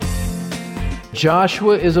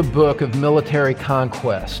Joshua is a book of military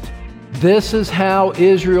conquest. This is how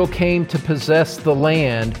Israel came to possess the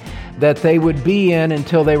land that they would be in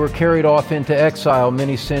until they were carried off into exile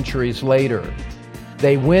many centuries later.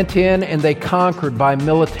 They went in and they conquered by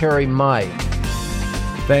military might.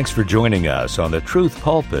 Thanks for joining us on the Truth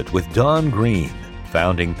Pulpit with Don Green,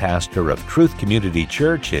 founding pastor of Truth Community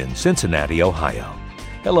Church in Cincinnati, Ohio.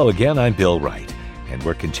 Hello again, I'm Bill Wright, and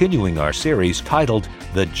we're continuing our series titled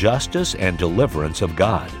The Justice and Deliverance of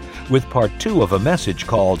God, with part 2 of a message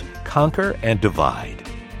called Conquer and Divide.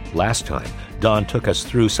 Last time, Don took us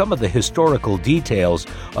through some of the historical details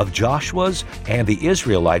of Joshua's and the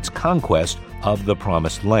Israelites' conquest of the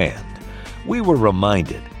Promised Land. We were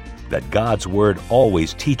reminded that God's Word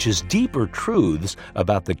always teaches deeper truths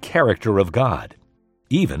about the character of God,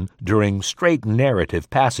 even during straight narrative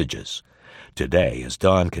passages. Today, as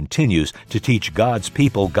Don continues to teach God's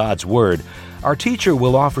people God's Word, our teacher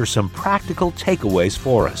will offer some practical takeaways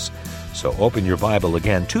for us. So open your Bible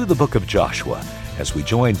again to the book of Joshua as we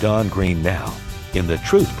join Don Green now in the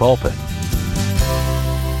Truth Pulpit.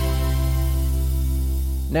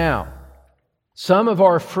 Now, some of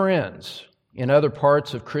our friends in other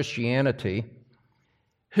parts of Christianity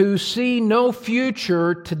who see no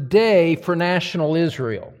future today for national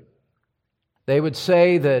Israel, they would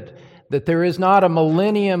say that there is not a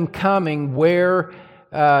millennium coming where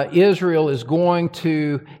Israel is going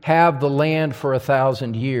to have the land for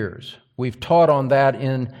 1,000 years. We've taught on that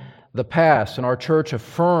in the past, and our church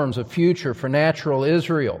affirms a future for natural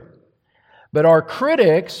Israel. But our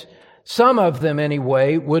critics, some of them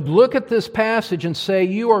anyway, would look at this passage and say,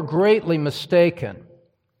 you are greatly mistaken.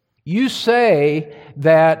 You say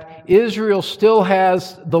that Israel still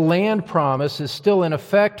has the land promise, is still in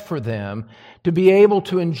effect for them to be able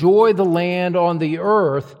to enjoy the land on the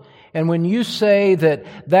earth. And when you say that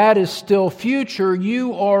that is still future,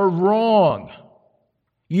 you are wrong.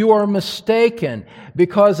 You are mistaken,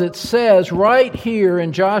 because it says right here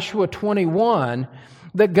in Joshua 21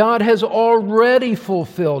 that God has already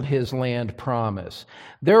fulfilled His land promise.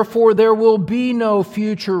 Therefore, there will be no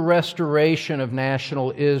future restoration of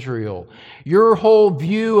national Israel. Your whole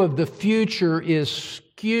view of the future is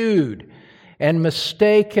skewed and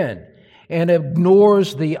mistaken and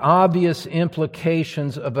ignores the obvious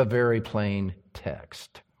implications of a very plain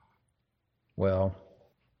text. Well,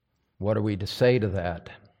 what are we to say to that?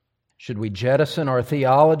 Should we jettison our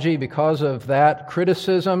theology because of that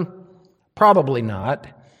criticism? Probably not.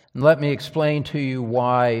 And let me explain to you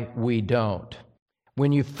why we don't.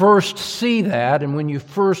 When you first see that, and when you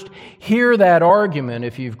first hear that argument,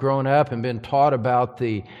 if you've grown up and been taught about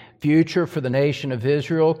the future for the nation of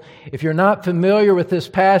Israel, if you're not familiar with this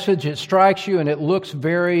passage, it strikes you and it looks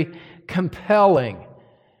very compelling.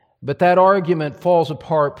 But that argument falls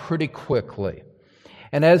apart pretty quickly.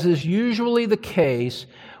 And as is usually the case,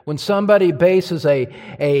 when somebody bases a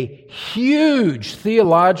huge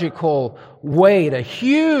theological weight, a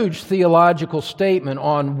huge theological statement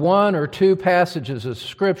on one or two passages of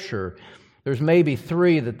Scripture, there's maybe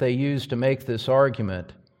 3 that they use to make this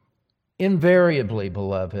argument. Invariably,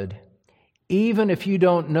 beloved, even if you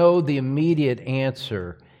don't know the immediate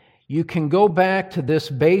answer, you can go back to this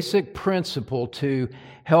basic principle to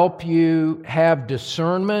help you have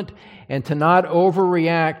discernment and to not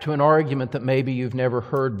overreact to an argument that maybe you've never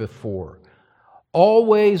heard before.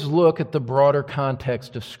 Always look at the broader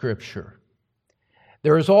context of Scripture.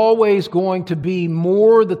 There is always going to be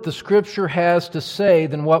more that the Scripture has to say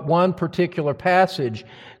than what one particular passage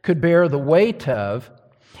could bear the weight of.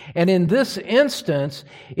 And in this instance,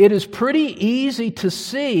 it is pretty easy to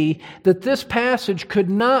see that this passage could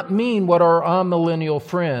not mean what our amillennial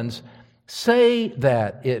friends say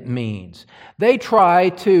that it means. They try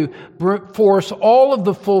to force all of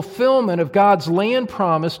the fulfillment of God's land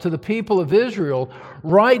promise to the people of Israel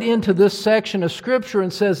right into this section of Scripture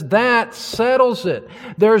and says that settles it.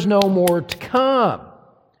 There's no more to come.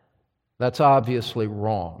 That's obviously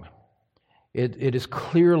wrong. It is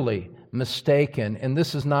clearly mistaken, and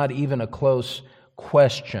this is not even a close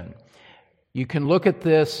question. You can look at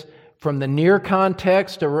this from the near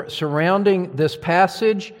context surrounding this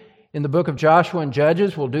passage in the book of Joshua and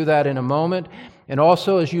Judges. We'll do that in a moment. And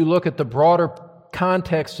also as you look at the broader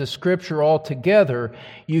context of Scripture altogether,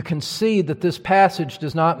 you can see that this passage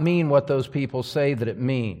does not mean what those people say that it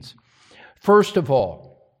means. First of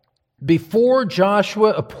all, before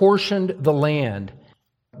Joshua apportioned the land,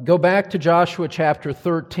 go back to Joshua chapter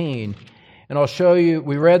 13, and I'll show you,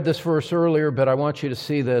 we read this verse earlier, but I want you to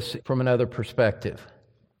see this from another perspective.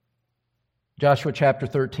 Joshua chapter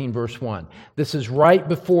 13, verse 1. This is right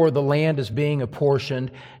before the land is being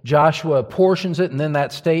apportioned. Joshua apportions it, and then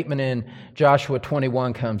that statement in Joshua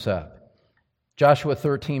 21 comes up. Joshua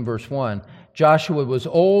 13, verse 1. Joshua was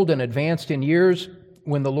old and advanced in years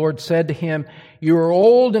when the Lord said to him, "You are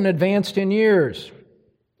old and advanced in years,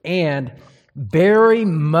 and very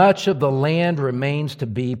much of the land remains to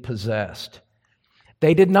be possessed."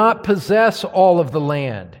 They did not possess all of the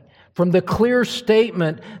land. From the clear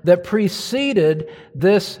statement that preceded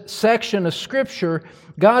this section of Scripture,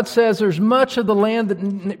 God says there's much of the land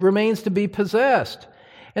that remains to be possessed.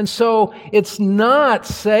 And so it's not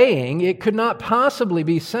saying, it could not possibly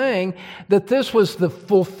be saying, that this was the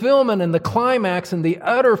fulfillment and the climax and the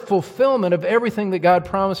utter fulfillment of everything that God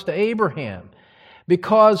promised to Abraham.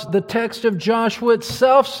 Because the text of Joshua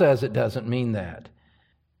itself says it doesn't mean that.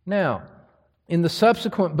 Now, in the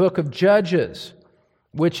subsequent book of Judges,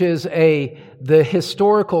 which is the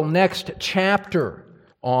historical next chapter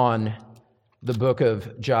on the book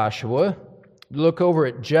of Joshua, look over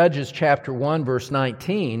at Judges chapter 1, verse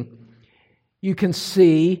 19, you can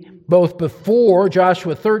see both before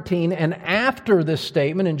Joshua 13 and after this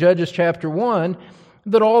statement in Judges chapter 1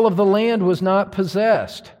 that all of the land was not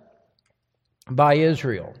possessed by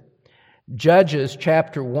Israel. Judges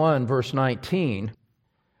chapter 1, verse 19,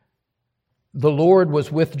 the Lord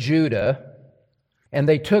was with Judah, and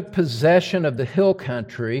they took possession of the hill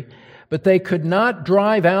country, but they could not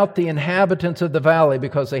drive out the inhabitants of the valley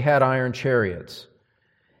because they had iron chariots.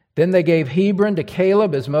 Then they gave Hebron to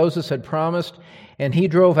Caleb as Moses had promised, and he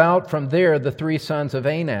drove out from there the 3 sons of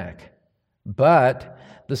Anak. But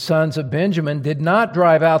the sons of Benjamin did not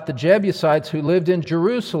drive out the Jebusites who lived in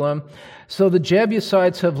Jerusalem, so the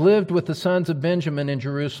Jebusites have lived with the sons of Benjamin in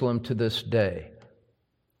Jerusalem to this day.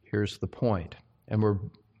 Here's the point, and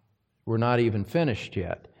we're not even finished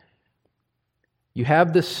yet. You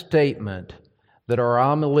have this statement that our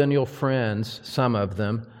amillennial friends, some of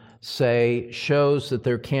them, say shows that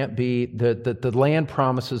there can't be, that the land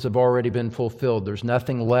promises have already been fulfilled. There's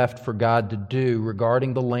nothing left for God to do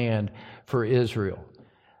regarding the land for Israel.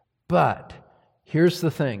 But here's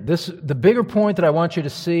the thing. The bigger point that I want you to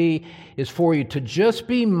see is for you to just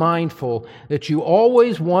be mindful that you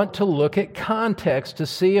always want to look at context to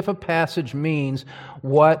see if a passage means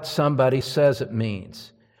what somebody says it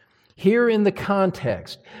means. Here in the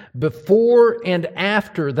context, before and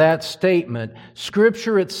after that statement,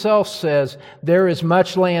 Scripture itself says there is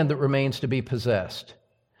much land that remains to be possessed.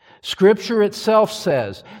 Scripture itself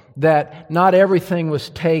says that not everything was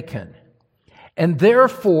taken. And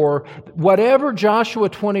therefore, whatever Joshua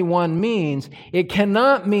 21 means, it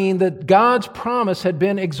cannot mean that God's promise had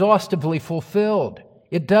been exhaustively fulfilled.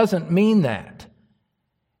 It doesn't mean that,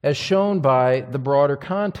 as shown by the broader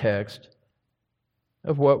context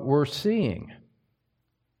of what we're seeing.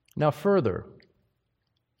 Now further,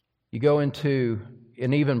 you go into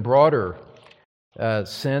an even broader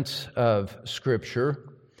sense of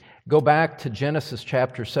Scripture. Go back to Genesis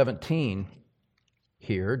chapter 17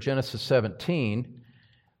 here. Genesis 17,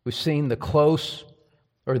 we've seen the close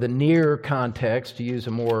or the near context, to use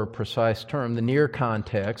a more precise term, the near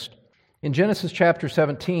context. In Genesis chapter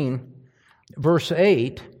 17, verse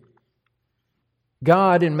 8,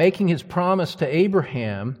 God, in making His promise to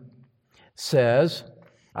Abraham, says,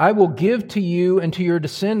 "I will give to you and to your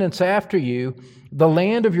descendants after you the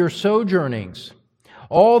land of your sojournings,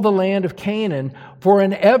 all the land of Canaan, for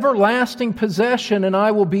an everlasting possession, and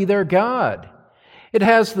I will be their God." It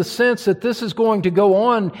has the sense that this is going to go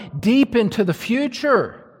on deep into the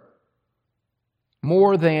future,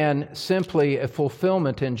 more than simply a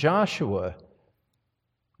fulfillment in Joshua.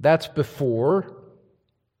 That's before,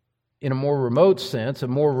 in a more remote sense, a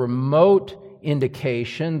more remote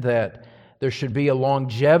indication that there should be a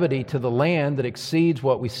longevity to the land that exceeds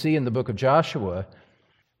what we see in the book of Joshua.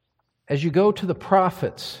 As you go to the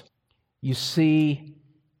prophets, you see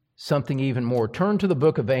something even more. Turn to the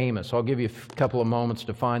book of Amos. I'll give you a couple of moments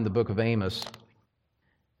to find the book of Amos.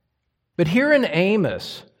 But here in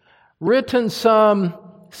Amos, written some,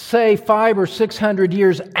 say, 500 or 600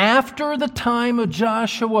 years after the time of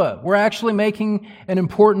Joshua, we're actually making an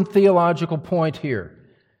important theological point here.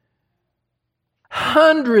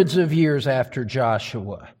 Hundreds of years after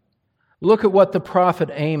Joshua, look at what the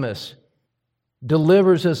prophet Amos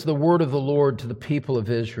delivers as the word of the Lord to the people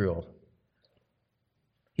of Israel.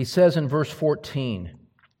 He says in verse 14,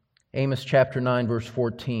 Amos chapter 9, verse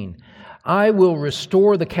 14, "I will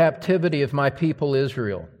restore the captivity of my people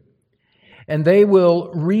Israel, and they will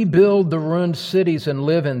rebuild the ruined cities and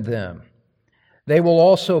live in them. They will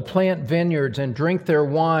also plant vineyards and drink their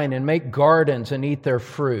wine and make gardens and eat their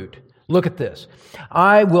fruit." Look at this.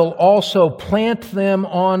 "I will also plant them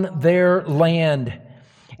on their land,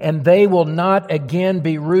 and they will not again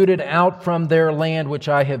be rooted out from their land which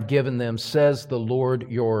I have given them, says the Lord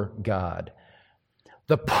your God."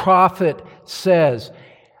 The prophet says,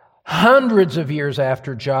 hundreds of years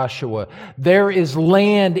after Joshua, there is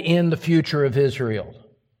land in the future of Israel.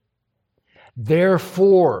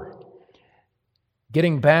 Therefore,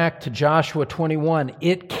 getting back to Joshua 21,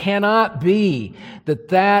 it cannot be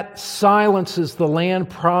that silences the land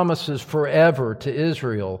promises forever to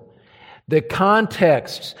Israel. The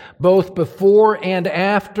contexts, both before and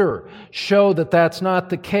after, show that that's not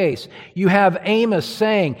the case. You have Amos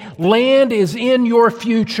saying, land is in your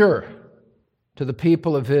future to the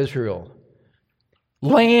people of Israel.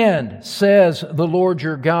 Land, says the Lord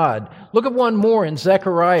your God. Look at one more in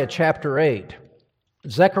Zechariah chapter 8.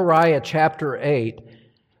 Zechariah chapter 8,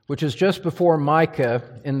 which is just before Micah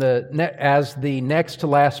as the next to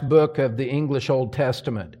last book of the English Old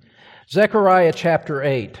Testament. Zechariah chapter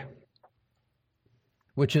 8,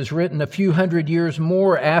 which is written a few hundred years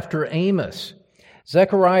more after Amos.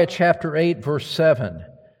 Zechariah chapter 8, verse 7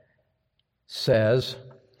 says,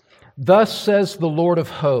 Thus says the Lord of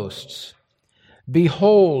hosts,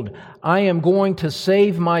 Behold, I am going to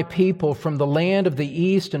save my people from the land of the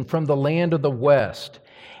east and from the land of the west,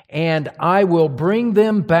 and I will bring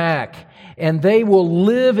them back, and they will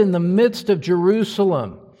live in the midst of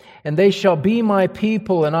Jerusalem, and they shall be my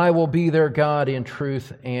people, and I will be their God in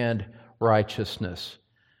truth and righteousness.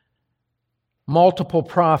 Multiple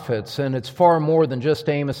prophets, and it's far more than just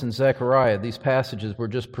Amos and Zechariah. These passages were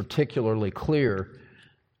just particularly clear.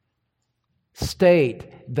 State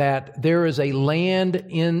that there is a land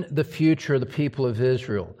in the future of the people of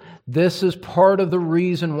Israel. This is part of the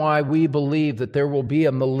reason why we believe that there will be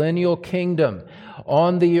a millennial kingdom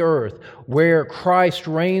on the earth where Christ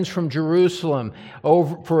reigns from Jerusalem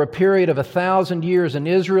for a period of 1,000 years, and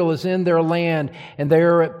Israel is in their land, and they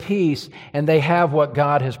are at peace, and they have what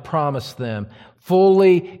God has promised them,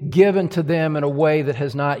 fully given to them in a way that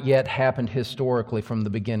has not yet happened historically from the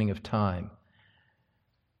beginning of time.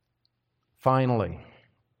 Finally,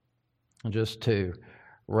 just to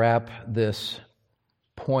wrap this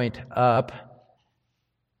point up,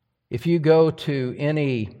 if you go to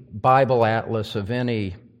any Bible atlas of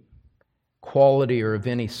any quality or of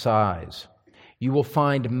any size, you will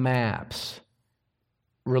find maps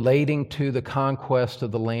relating to the conquest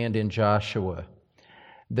of the land in Joshua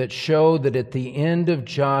that show that at the end of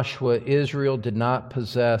Joshua, Israel did not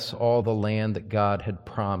possess all the land that God had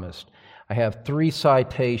promised. I have 3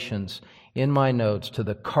 citations in my notes to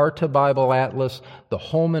the Carta Bible Atlas, the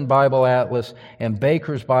Holman Bible Atlas, and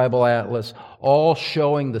Baker's Bible Atlas, all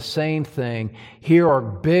showing the same thing. Here are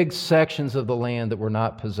big sections of the land that were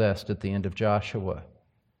not possessed at the end of Joshua.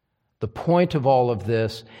 The point of all of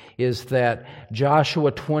this is that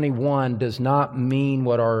Joshua 21 does not mean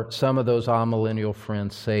what some of those amillennial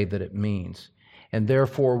friends say that it means. And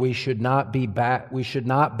therefore we should not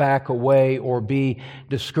back away or be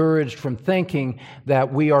discouraged from thinking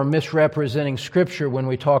that we are misrepresenting Scripture when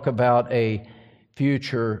we talk about a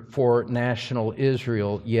future for national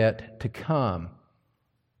Israel yet to come.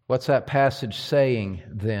 What's that passage saying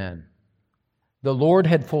then? The Lord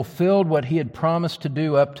had fulfilled what He had promised to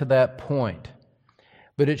do up to that point,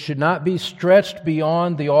 but it should not be stretched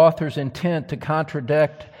beyond the author's intent to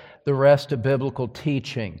contradict the rest of biblical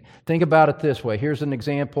teaching. Think about it this way. Here's an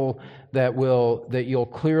example that you'll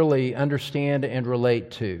clearly understand and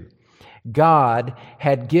relate to. God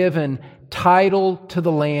had given title to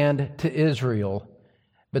the land to Israel,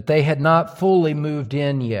 but they had not fully moved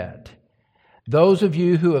in yet. Those of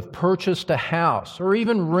you who have purchased a house or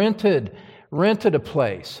even rented a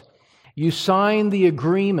place, you sign the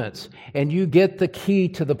agreements and you get the key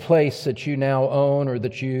to the place that you now own or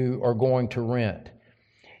that you are going to rent.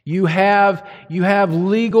 You have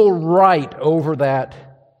legal right over that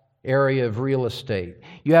area of real estate.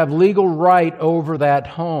 You have legal right over that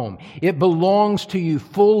home. It belongs to you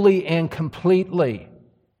fully and completely.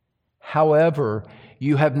 However,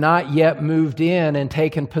 you have not yet moved in and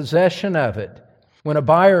taken possession of it. When a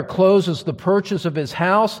buyer closes the purchase of his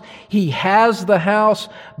house, he has the house,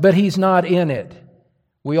 but he's not in it.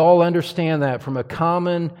 We all understand that from a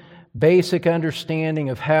common, basic understanding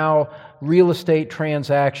of how real estate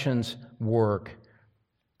transactions work.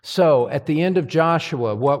 So, at the end of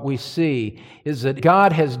Joshua, what we see is that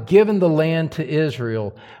God has given the land to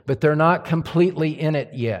Israel, but they're not completely in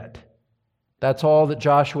it yet. That's all that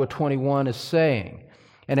Joshua 21 is saying.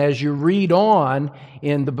 And as you read on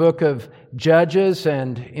in the book of Judges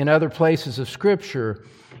and in other places of Scripture,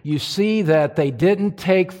 you see that they didn't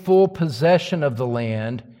take full possession of the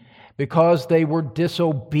land because they were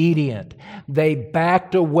disobedient. They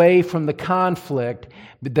backed away from the conflict,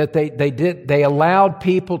 that they allowed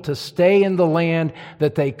people to stay in the land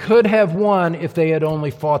that they could have won if they had only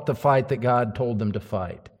fought the fight that God told them to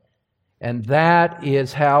fight. And that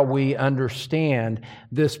is how we understand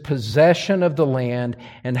this possession of the land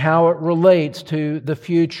and how it relates to the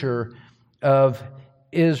future of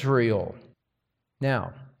Israel.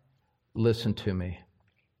 Now, listen to me.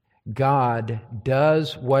 God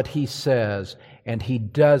does what He says, and He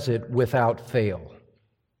does it without fail.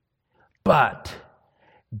 But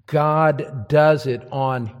God does it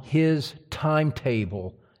on His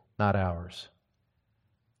timetable, not ours.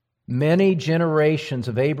 Many generations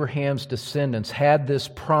of Abraham's descendants had this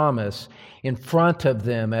promise in front of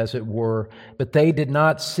them, as it were, but they did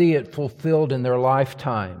not see it fulfilled in their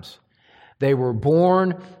lifetimes. They were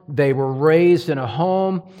born, they were raised in a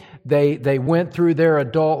home, they went through their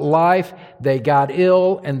adult life, they got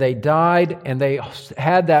ill, and they died, and they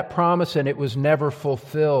had that promise, and it was never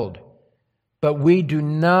fulfilled. But we do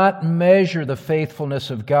not measure the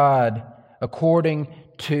faithfulness of God according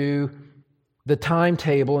to the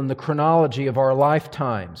timetable and the chronology of our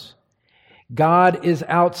lifetimes. God is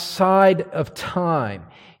outside of time.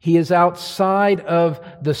 He is outside of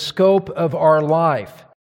the scope of our life.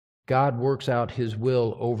 God works out His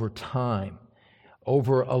will over time,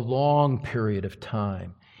 over a long period of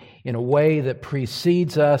time, in a way that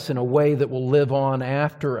precedes us, in a way that will live on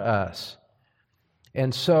after us.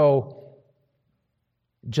 And so,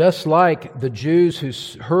 just like the Jews who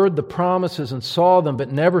heard the promises and saw them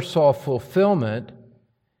but never saw fulfillment,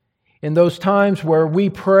 in those times where we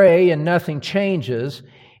pray and nothing changes,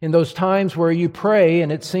 in those times where you pray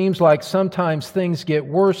and it seems like sometimes things get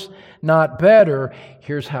worse, not better,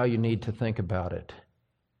 here's how you need to think about it.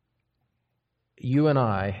 You and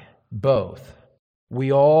I, both,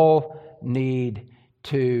 we all need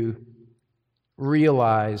to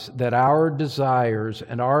realize that our desires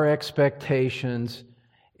and our expectations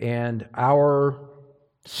and our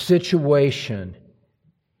situation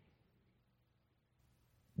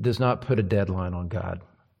does not put a deadline on God.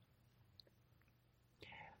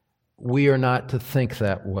 We are not to think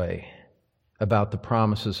that way about the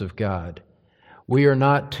promises of God. We are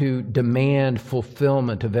not to demand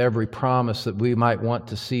fulfillment of every promise that we might want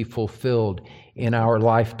to see fulfilled in our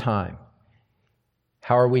lifetime.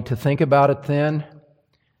 How are we to think about it then?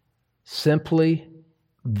 Simply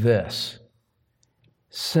this.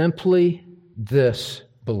 Simply this,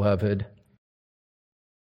 beloved.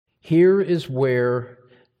 Here is where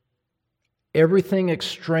everything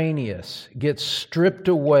extraneous gets stripped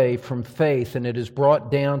away from faith and it is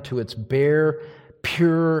brought down to its bare,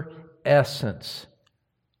 pure essence.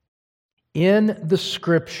 In the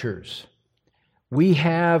Scriptures, we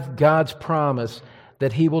have God's promise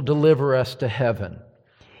that He will deliver us to heaven.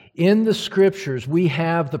 In the Scriptures, we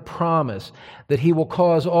have the promise that He will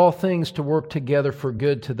cause all things to work together for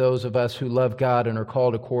good to those of us who love God and are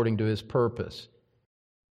called according to His purpose.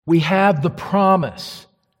 We have the promise.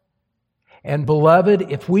 And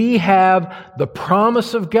beloved, if we have the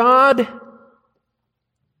promise of God,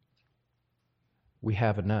 we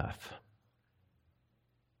have enough.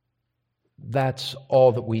 That's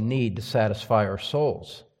all that we need to satisfy our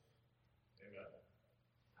souls. Amen.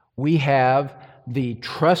 We have the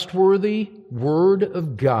trustworthy Word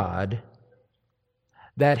of God,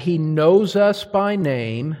 that He knows us by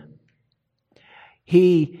name.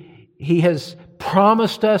 He has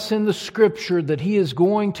promised us in the Scripture that He is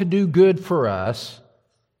going to do good for us.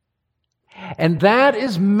 And that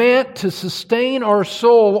is meant to sustain our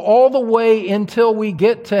soul all the way until we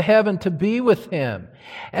get to heaven to be with Him.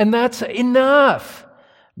 And that's enough,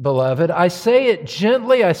 beloved. I say it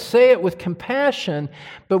gently, I say it with compassion,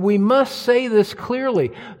 but we must say this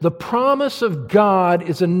clearly. The promise of God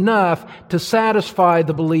is enough to satisfy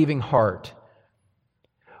the believing heart.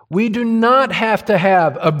 We do not have to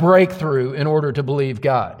have a breakthrough in order to believe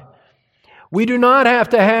God. We do not have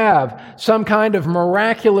to have some kind of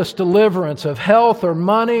miraculous deliverance of health or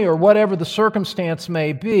money or whatever the circumstance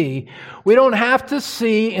may be. We don't have to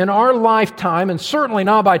see in our lifetime, and certainly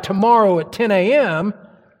not by tomorrow at 10 a.m.,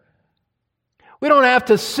 we don't have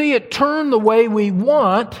to see it turn the way we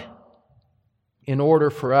want in order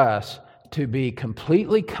for us to be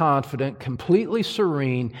completely confident, completely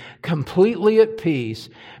serene, completely at peace,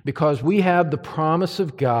 because we have the promise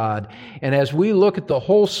of God. And as we look at the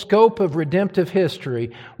whole scope of redemptive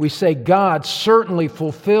history, we say God certainly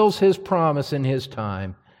fulfills His promise in His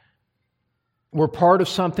time. We're part of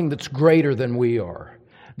something that's greater than we are.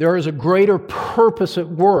 There is a greater purpose at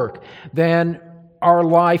work than our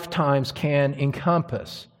lifetimes can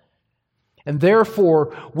encompass. And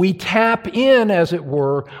therefore, we tap in, as it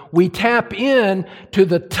were, we tap in to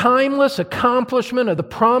the timeless accomplishment of the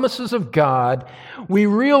promises of God. We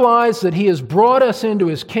realize that He has brought us into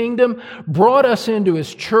His kingdom, brought us into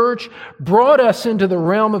His church, brought us into the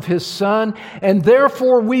realm of His Son, and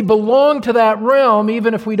therefore we belong to that realm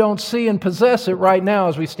even if we don't see and possess it right now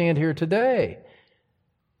as we stand here today.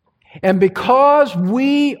 And because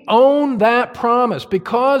we own that promise,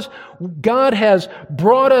 because God has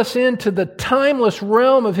brought us into the timeless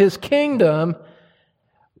realm of His kingdom,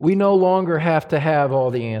 we no longer have to have all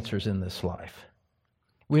the answers in this life.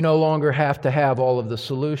 We no longer have to have all of the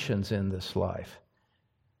solutions in this life.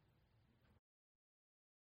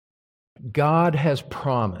 God has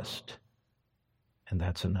promised, and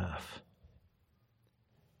that's enough.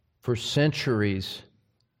 For centuries,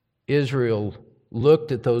 Israel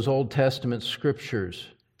looked at those Old Testament scriptures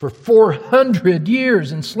for 400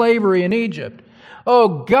 years in slavery in Egypt.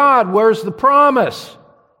 Oh God, where's the promise?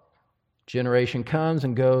 Generation comes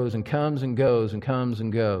and goes and comes and goes and comes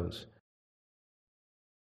and goes.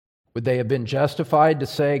 Would they have been justified to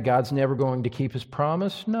say God's never going to keep His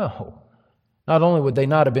promise? No. Not only would they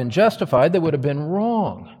not have been justified, they would have been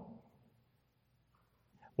wrong.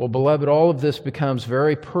 Well, beloved, all of this becomes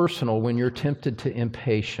very personal when you're tempted to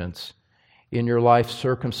impatience in your life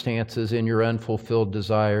circumstances, in your unfulfilled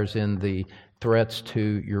desires, in the threats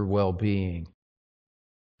to your well-being.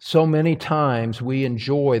 So many times we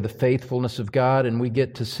enjoy the faithfulness of God and we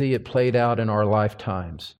get to see it played out in our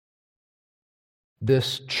lifetimes.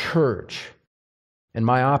 This church and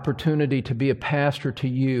my opportunity to be a pastor to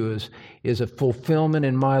you is a fulfillment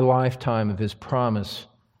in my lifetime of His promise,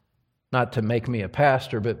 not to make me a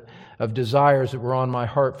pastor, but of desires that were on my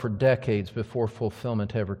heart for decades before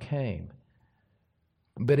fulfillment ever came.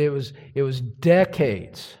 But it was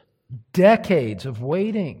decades of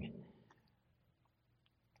waiting.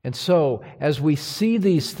 And so, as we see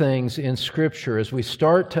these things in Scripture, as we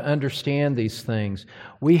start to understand these things,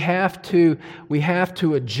 we have to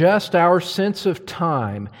adjust our sense of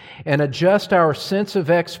time and adjust our sense of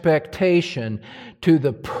expectation to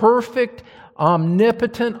the perfect,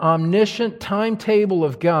 omnipotent, omniscient timetable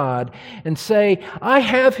of God and say, I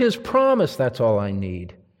have His promise, that's all I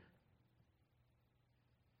need.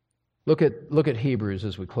 Look at Hebrews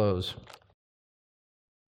as we close.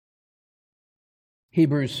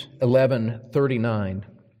 Hebrews 11:39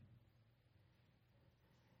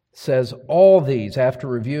 says, all these, after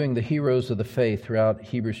reviewing the heroes of the faith throughout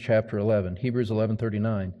Hebrews chapter 11, Hebrews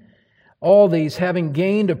 11:39, all these, having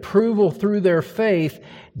gained approval through their faith,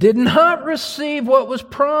 did not receive what was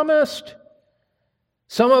promised.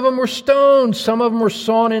 Some of them were stoned, some of them were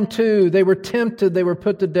sawn in two. They were tempted, they were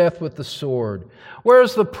put to death with the sword.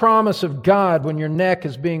 Where's the promise of God when your neck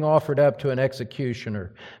is being offered up to an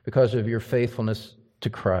executioner because of your faithfulness to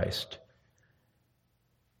Christ?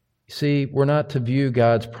 You see, we're not to view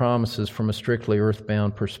God's promises from a strictly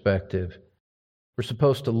earthbound perspective. We're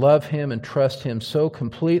supposed to love Him and trust Him so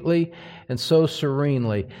completely and so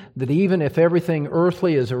serenely that even if everything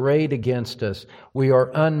earthly is arrayed against us, we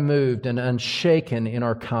are unmoved and unshaken in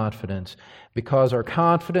our confidence, because our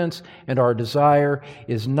confidence and our desire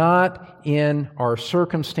is not in our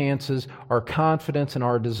circumstances. Our confidence and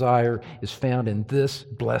our desire is found in this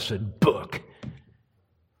blessed book.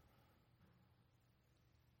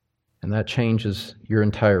 And that changes your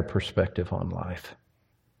entire perspective on life.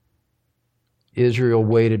 Israel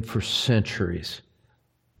waited for centuries.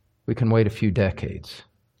 We can wait a few decades.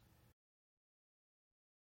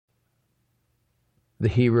 The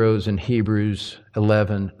heroes in Hebrews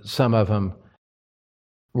 11, some of them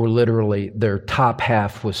were literally, their top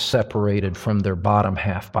half was separated from their bottom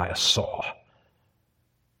half by a saw.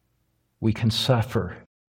 We can suffer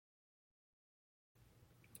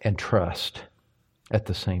and trust at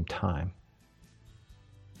the same time.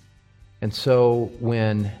 And so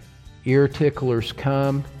when ear ticklers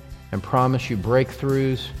come and promise you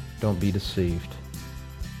breakthroughs, don't be deceived.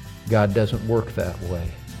 God doesn't work that way.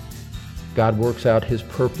 God works out His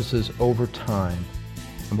purposes over time,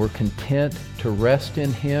 and we're content to rest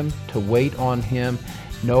in Him, to wait on Him,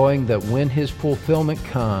 knowing that when His fulfillment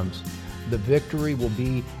comes, the victory will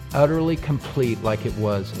be utterly complete like it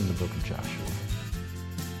was in the book of Joshua.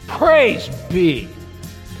 Praise be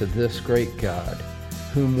to this great God,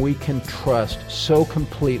 whom we can trust so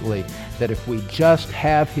completely that if we just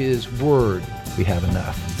have His Word, we have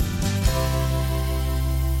enough.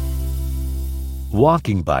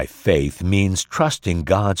 Walking by faith means trusting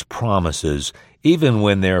God's promises even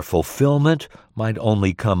when their fulfillment might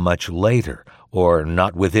only come much later or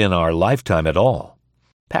not within our lifetime at all.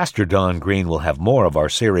 Pastor Don Green will have more of our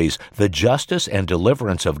series, The Justice and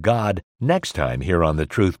Deliverance of God, next time here on the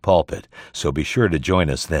Truth Pulpit, so be sure to join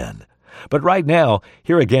us then. But right now,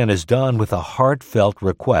 here again is Don with a heartfelt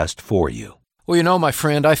request for you. Well, you know, my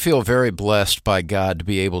friend, I feel very blessed by God to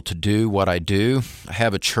be able to do what I do. I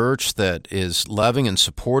have a church that is loving and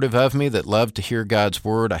supportive of me, that love to hear God's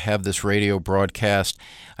Word. I have this radio broadcast.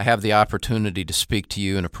 I have the opportunity to speak to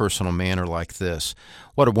you in a personal manner like this.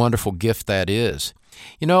 What a wonderful gift that is.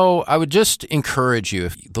 You know, I would just encourage you,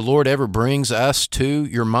 if the Lord ever brings us to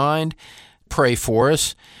your mind, pray for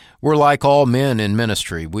us. We're like all men in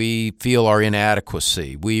ministry. We feel our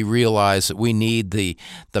inadequacy. We realize that we need the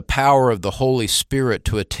power of the Holy Spirit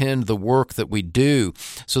to attend the work that we do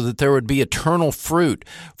so that there would be eternal fruit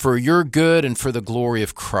for your good and for the glory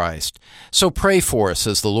of Christ. So pray for us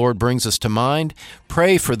as the Lord brings us to mind.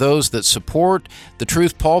 Pray for those that support the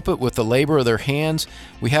Truth Pulpit with the labor of their hands.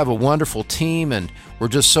 We have a wonderful team, and we're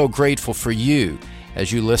just so grateful for you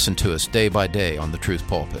as you listen to us day by day on the Truth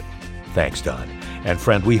Pulpit. Thanks, Don. And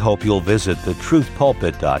friend, we hope you'll visit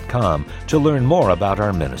thetruthpulpit.com to learn more about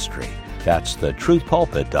our ministry. That's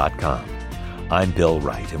thetruthpulpit.com. I'm Bill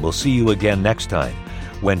Wright, and we'll see you again next time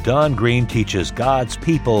when Don Green teaches God's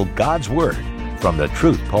people God's Word from the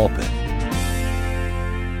Truth Pulpit.